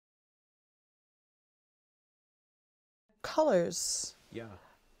Colours. Yeah.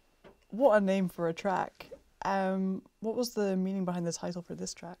 What a name for a track. What was the meaning behind the title for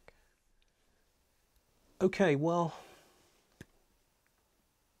this track? Okay, well,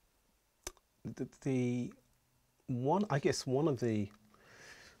 I guess one of the,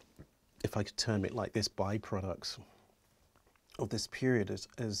 if I could term it like this, byproducts of this period has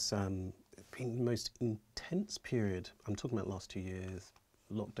been the most intense period. I'm talking about the last 2 years,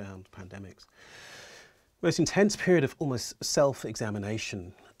 lockdowns, pandemics. Most intense period of almost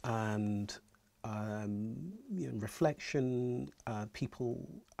self-examination and reflection. People,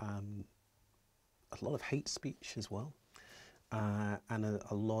 a lot of hate speech as well, and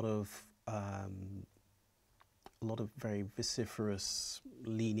a lot of very vociferous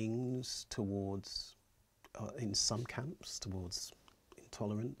leanings towards, in some camps, towards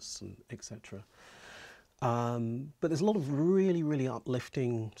intolerance and etc. But there's a lot of really, really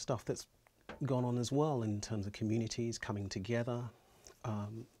uplifting stuff that's gone on as well in terms of communities coming together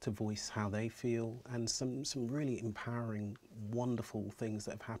to voice how they feel, and some really empowering, wonderful things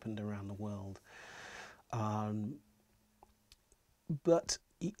that have happened around the world. But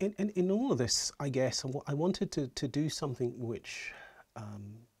in all of this, I guess, I wanted to do something which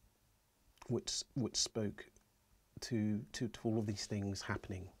spoke to all of these things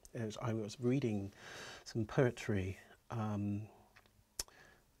happening. As I was reading some poetry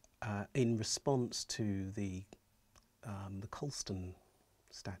in response to the Colston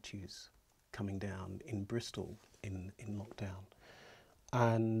statues coming down in Bristol in lockdown,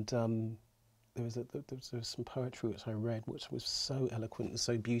 and there was some poetry which I read which was so eloquent and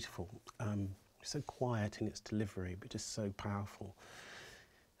so beautiful, so quiet in its delivery but just so powerful.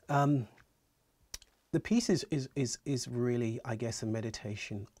 The piece is really, I guess, a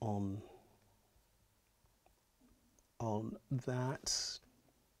meditation on that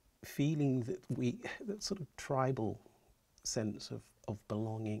feeling that sort of tribal sense of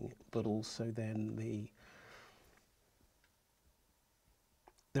belonging, but also then the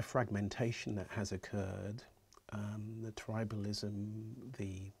fragmentation that has occurred, the tribalism,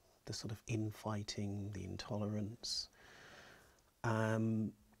 the sort of infighting, the intolerance,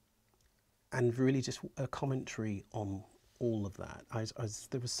 and really just a commentary on all of that.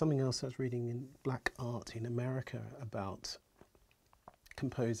 There was something else I was reading in Black Art in America about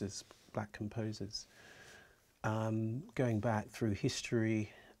composers, black composers, going back through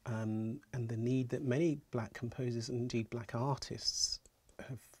history, and the need that many black composers and indeed black artists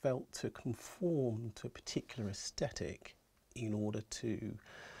have felt to conform to a particular aesthetic in order to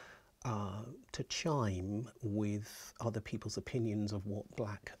chime with other people's opinions of what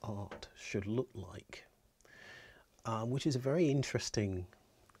black art should look like, which is a very interesting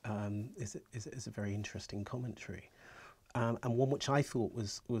is a very interesting commentary, and one which I thought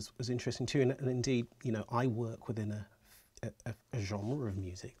was interesting too. And indeed, I work within a genre of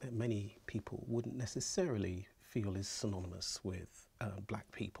music that many people wouldn't necessarily feel is synonymous with black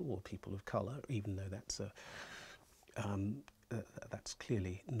people or people of colour, even though that's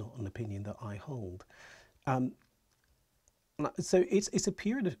clearly not an opinion that I hold. So it's a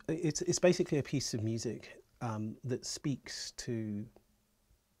period of, it's basically a piece of music that speaks to,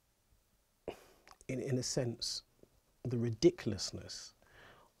 in a sense, the ridiculousness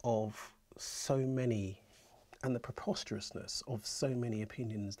of so many, and the preposterousness of so many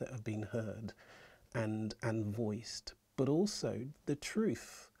opinions that have been heard and voiced, but also the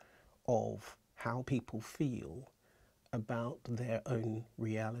truth of how people feel about their own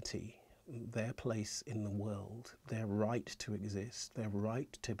reality, their place in the world, their right to exist, their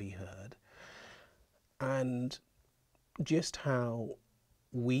right to be heard, and just how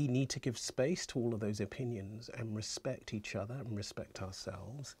we need to give space to all of those opinions and respect each other and respect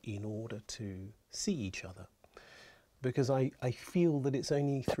ourselves in order to see each other. Because I feel that it's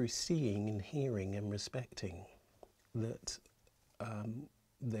only through seeing and hearing and respecting that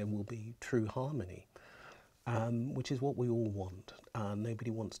there will be true harmony, which is what we all want.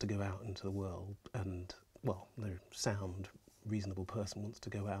 Nobody wants to go out into the world and, well, no sound, reasonable person wants to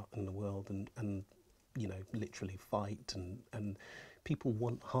go out in the world and literally fight, and people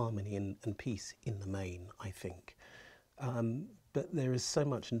want harmony and peace in the main, I think. But there is so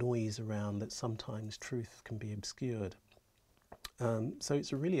much noise around that sometimes truth can be obscured. So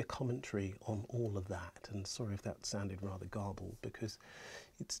it's really a commentary on all of that, and sorry if that sounded rather garbled, because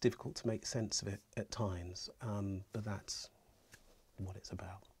it's difficult to make sense of it at times, but that's what it's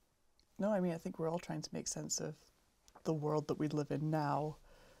about. No, I mean, I think we're all trying to make sense of the world that we live in now,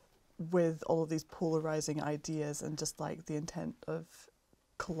 with all of these polarizing ideas and just like the intent of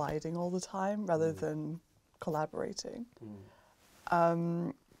colliding all the time rather than collaborating.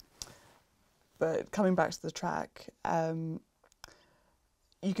 But coming back to the track, you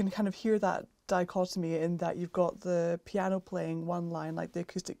can kind of hear that dichotomy in that you've got the piano playing one line, like the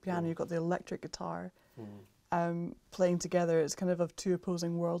acoustic piano, you've got the electric guitar playing together. It's kind of two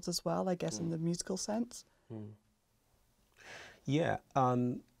opposing worlds as well, I guess, in the musical sense. Yeah,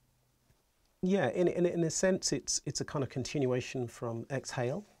 yeah. In a sense, it's a kind of continuation from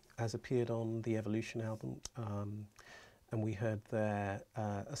Exhale, as appeared on the Evolution album, and we heard there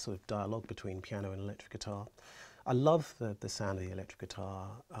a sort of dialogue between piano and electric guitar. I love the sound of the electric guitar,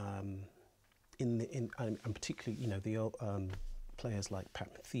 and particularly, you know, the old, players like Pat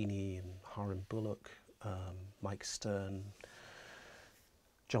Metheny and Hiram Bullock, Mike Stern,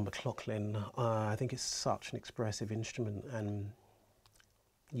 John McLaughlin. I think it's such an expressive instrument, and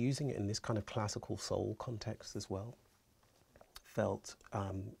using it in this kind of classical soul context as well felt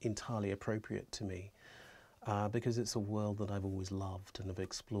entirely appropriate to me, because it's a world that I've always loved and have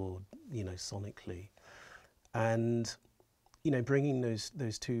explored, you know, sonically. And, you know, bringing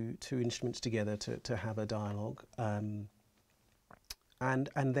those two instruments together to have a dialogue, and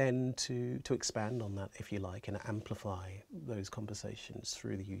then to expand on that, if you like, and amplify those conversations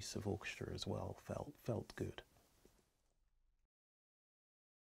through the use of orchestra as well, felt good.